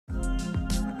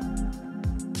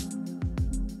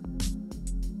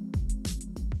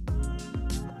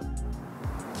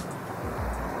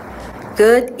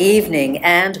Good evening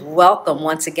and welcome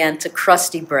once again to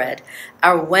CrustyBread,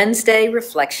 our Wednesday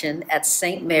reflection at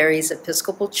St. Mary's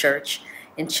Episcopal Church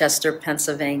in Chester,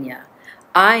 Pennsylvania.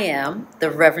 I am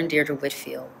the Reverend Deirdre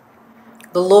Whitfield.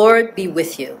 The Lord be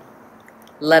with you.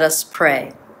 Let us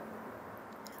pray.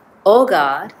 O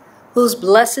God, whose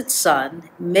blessed Son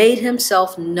made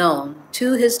himself known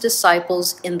to his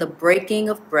disciples in the breaking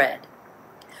of bread,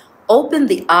 open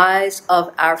the eyes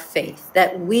of our faith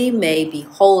that we may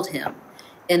behold him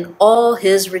in all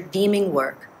his redeeming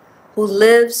work, who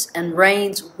lives and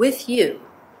reigns with you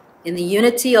in the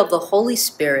unity of the Holy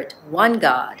Spirit, one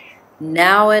God,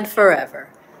 now and forever.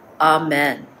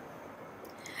 Amen.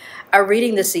 Our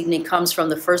reading this evening comes from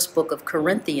the first book of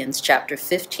Corinthians, chapter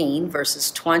 15,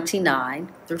 verses 29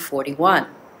 through 41.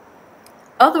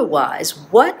 Otherwise,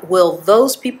 what will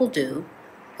those people do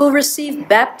who receive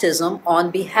baptism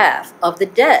on behalf of the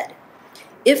dead?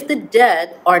 If the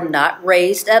dead are not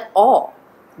raised at all,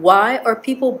 why are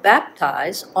people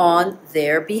baptized on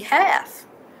their behalf?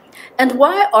 And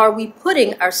why are we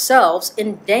putting ourselves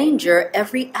in danger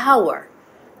every hour?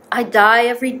 I die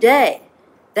every day.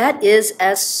 That is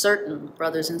as certain,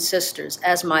 brothers and sisters,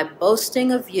 as my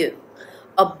boasting of you,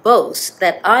 a boast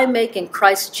that I make in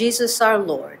Christ Jesus our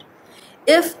Lord.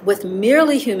 If with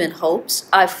merely human hopes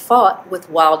I fought with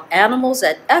wild animals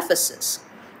at Ephesus,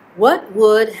 what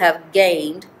would I have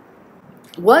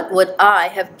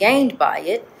gained by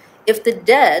it if the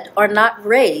dead are not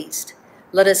raised?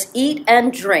 Let us eat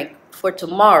and drink, for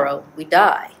tomorrow we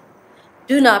die.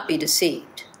 Do not be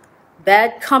deceived.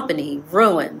 Bad company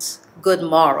ruins good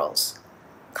morals.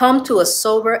 Come to a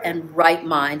sober and right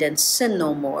mind and sin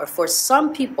no more, for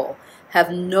some people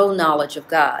have no knowledge of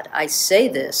God. I say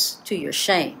this to your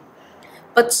shame.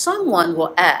 But someone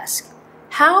will ask,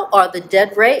 how are the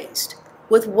dead raised?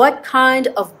 With what kind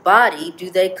of body do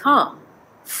they come?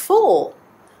 Fool!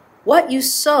 What you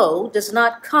sow does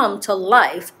not come to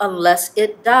life unless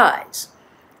it dies.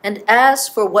 And as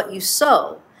for what you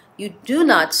sow, you do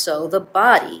not sow the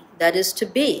body that is to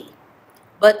be,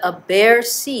 but a bare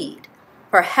seed,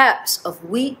 perhaps of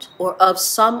wheat or of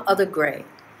some other grain.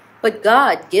 But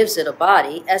God gives it a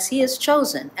body as he has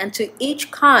chosen, and to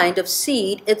each kind of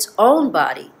seed its own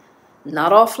body.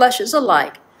 Not all flesh is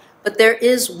alike, but there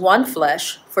is one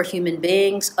flesh for human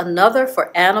beings, another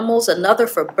for animals, another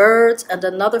for birds, and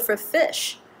another for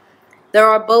fish. There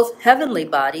are both heavenly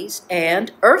bodies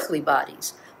and earthly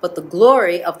bodies, but the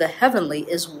glory of the heavenly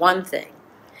is one thing,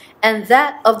 and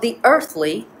that of the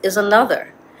earthly is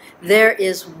another. There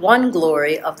is one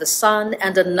glory of the sun,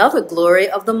 and another glory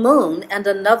of the moon, and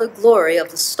another glory of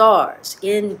the stars.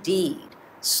 Indeed,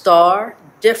 star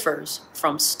differs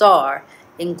from star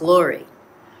in glory.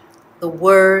 The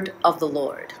word of the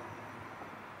Lord.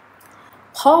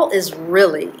 Paul is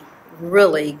really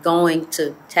going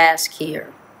to task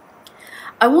here.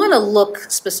 I want to look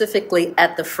specifically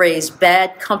at the phrase,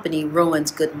 bad company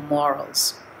ruins good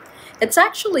morals. It's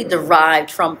actually derived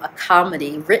from a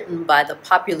comedy written by the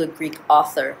popular Greek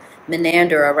author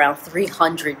Menander around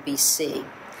 300 BC.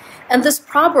 And this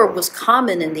proverb was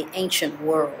common in the ancient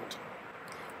world.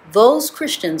 Those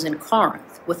Christians in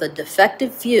Corinth with a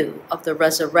defective view of the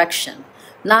resurrection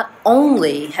not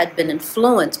only had been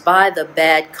influenced by the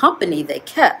bad company they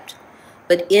kept,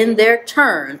 but in their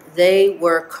turn, they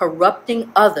were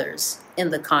corrupting others in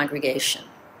the congregation.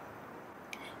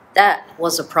 That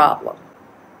was a problem.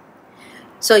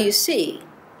 So you see,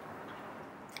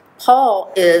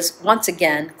 Paul is once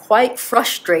again quite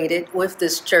frustrated with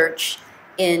this church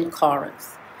in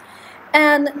Corinth.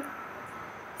 And,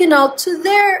 to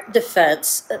their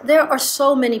defense, there are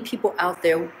so many people out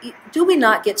there. Do we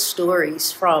not get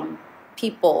stories from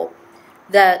people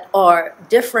that are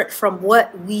different from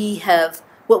what we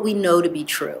know to be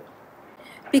true?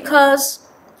 Because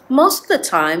most of the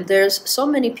time, there's so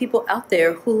many people out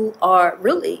there who are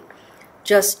really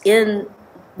just in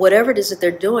whatever it is that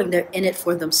they're doing, they're in it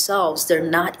for themselves. They're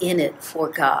not in it for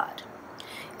God.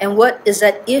 And what is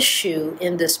at issue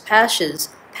in this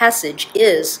passage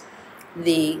is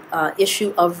the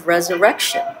issue of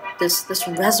resurrection, this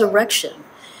resurrection.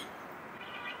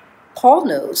 Paul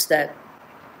knows that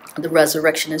the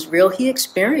resurrection is real. He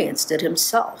experienced it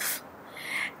himself.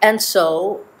 And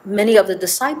so many of the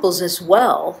disciples as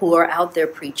well who are out there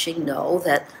preaching know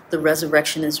that the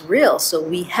resurrection is real. So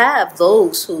we have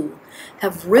those who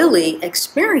have really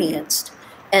experienced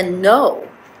and know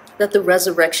that the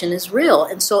resurrection is real.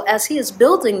 And so as he is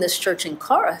building this church in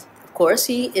Corinth, of course,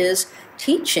 he is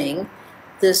teaching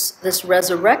this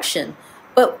resurrection.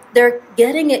 But they're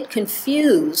getting it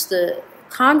confused. The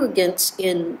congregants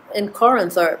in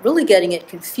Corinth are really getting it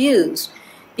confused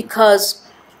because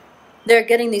they're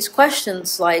getting these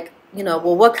questions like,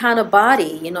 well, what kind of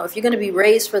body? If you're going to be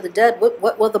raised for the dead,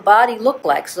 what will the body look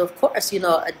like? So, of course,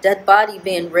 a dead body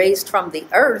being raised from the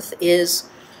earth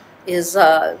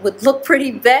would look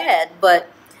pretty bad. But,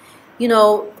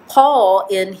 Paul,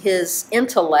 in his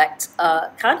intellect,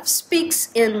 kind of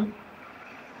speaks in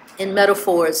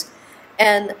metaphors.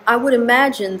 And I would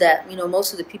imagine that,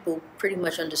 most of the people pretty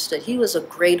much understood. He was a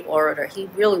great orator. He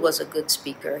really was a good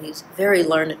speaker. He's a very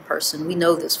learned person. We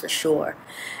know this for sure.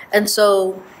 And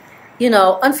so,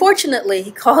 unfortunately, he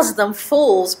calls them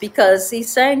fools because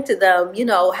he's saying to them,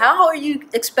 how are you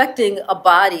expecting a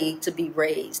body to be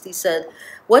raised? He said,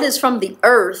 what is from the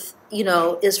earth,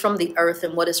 is from the earth,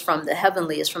 and what is from the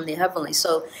heavenly is from the heavenly.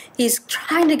 So he's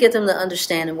trying to get them to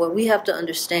understand, and what we have to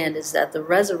understand is that the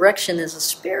resurrection is a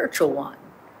spiritual one.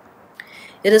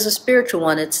 It is a spiritual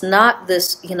one. It's not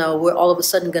this, we're all of a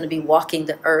sudden going to be walking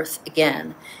the earth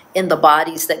again in the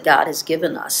bodies that God has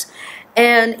given us.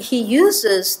 And he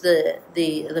uses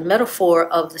the metaphor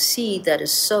of the seed that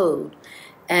is sowed.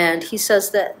 And he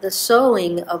says that the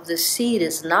sowing of the seed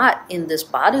is not in this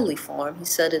bodily form. He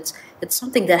said it's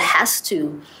something that has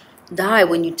to die.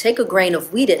 When you take a grain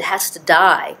of wheat, it has to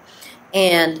die.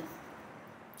 And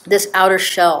this outer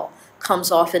shell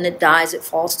comes off and it dies, it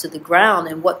falls to the ground.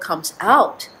 And what comes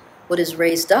out, what is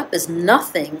raised up, is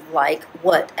nothing like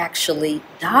what actually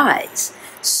dies.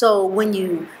 So when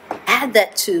you add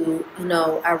that to,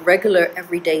 our regular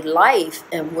everyday life,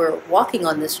 and we're walking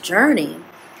on this journey,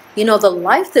 the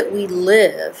life that we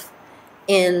live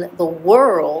in the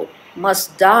world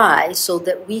must die so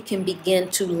that we can begin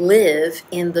to live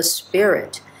in the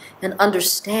Spirit and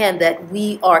understand that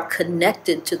we are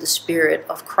connected to the Spirit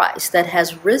of Christ that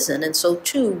has risen. And so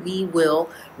too, we will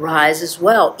rise as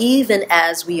well, even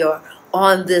as we are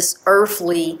on this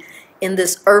earthly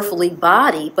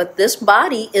body. But this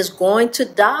body is going to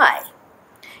die.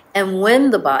 And when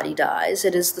the body dies,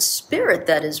 it is the spirit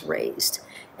that is raised,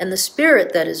 and the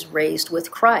spirit that is raised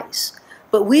with Christ.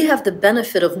 But we have the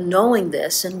benefit of knowing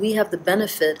this, and we have the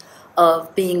benefit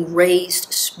of being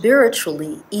raised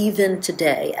spiritually even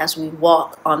today as we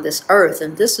walk on this earth.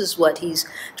 And this is what he's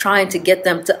trying to get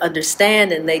them to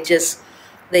understand, and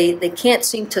they can't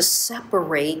seem to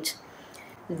separate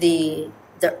the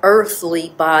earthly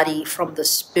body from the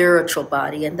spiritual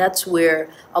body. And that's where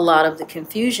a lot of the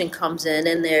confusion comes in,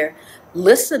 and they're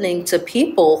listening to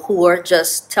people who are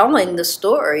just telling the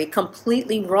story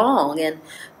completely wrong, and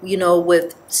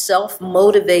with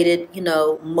self-motivated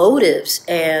motives,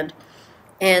 and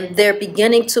they're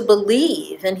beginning to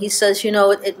believe. And he says,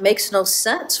 it makes no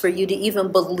sense for you to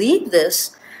even believe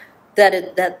this,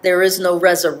 that there is no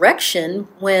resurrection,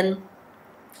 when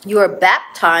you are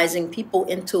baptizing people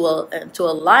into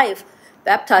a life,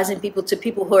 baptizing people to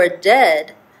people who are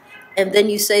dead, and then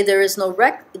you say there is no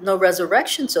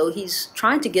resurrection. So he's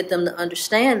trying to get them to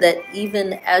understand that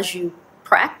even as you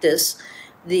practice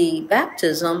the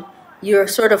baptism, you're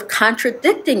sort of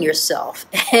contradicting yourself.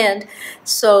 And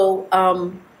so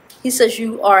he says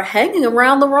you are hanging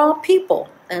around the wrong people.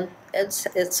 And it's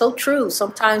so true.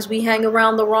 Sometimes we hang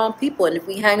around the wrong people, and if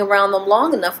we hang around them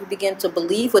long enough, we begin to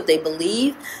believe what they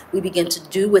believe. We begin to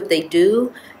do what they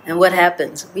do, and what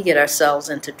happens? We get ourselves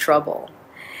into trouble.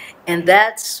 And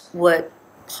that's what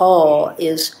Paul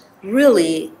is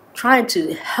really trying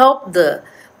to help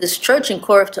this church in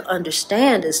Corinth to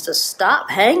understand, is to stop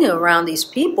hanging around these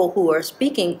people who are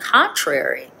speaking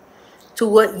contrary to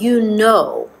what you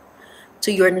know,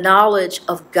 to your knowledge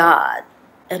of God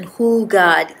and who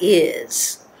God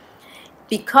is,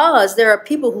 because there are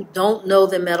people who don't know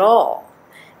them at all.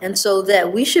 And so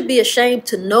that we should be ashamed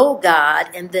to know God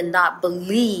and then not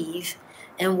believe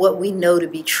in what we know to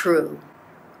be true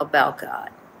about God.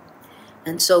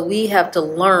 And so we have to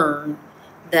learn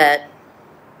that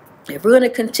if we're going to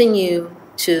continue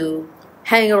to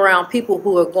hang around people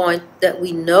who are that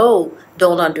we know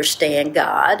don't understand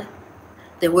God,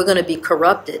 then we're going to be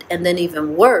corrupted. And then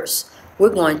even worse, we're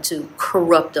going to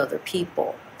corrupt other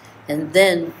people. And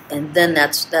then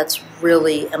that's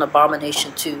really an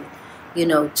abomination to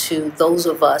those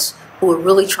of us who are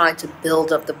really trying to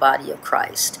build up the body of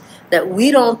Christ. That we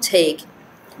don't take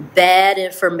bad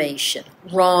information,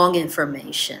 wrong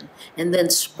information, and then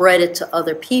spread it to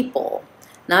other people,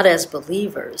 not as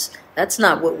believers. That's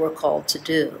not what we're called to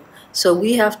do. So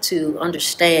we have to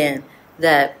understand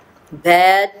that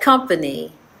bad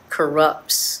company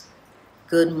corrupts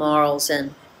good morals,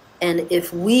 and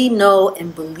if we know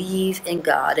and believe in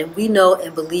God, and we know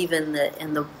and believe in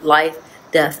the life,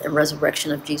 death, and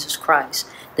resurrection of Jesus Christ,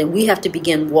 then we have to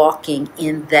begin walking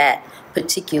in that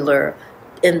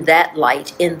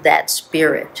light, in that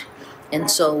spirit.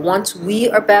 And so once we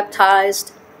are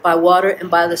baptized by water and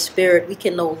by the Spirit, we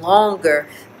can no longer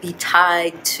be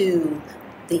tied to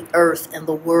the earth and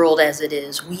the world as it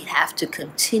is. We have to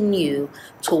continue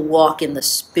to walk in the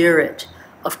Spirit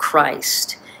of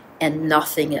Christ and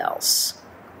nothing else.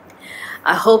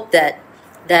 I hope that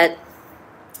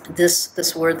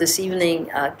this word this evening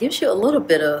gives you a little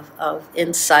bit of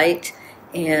insight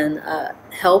and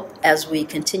help as we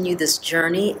continue this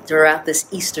journey throughout this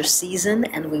Easter season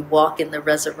and we walk in the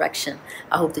resurrection.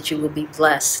 I hope that you will be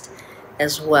blessed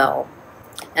as well.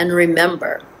 And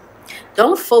remember,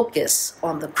 don't focus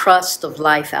on the crust of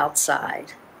life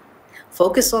outside.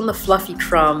 Focus on the fluffy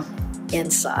crumb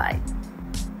inside.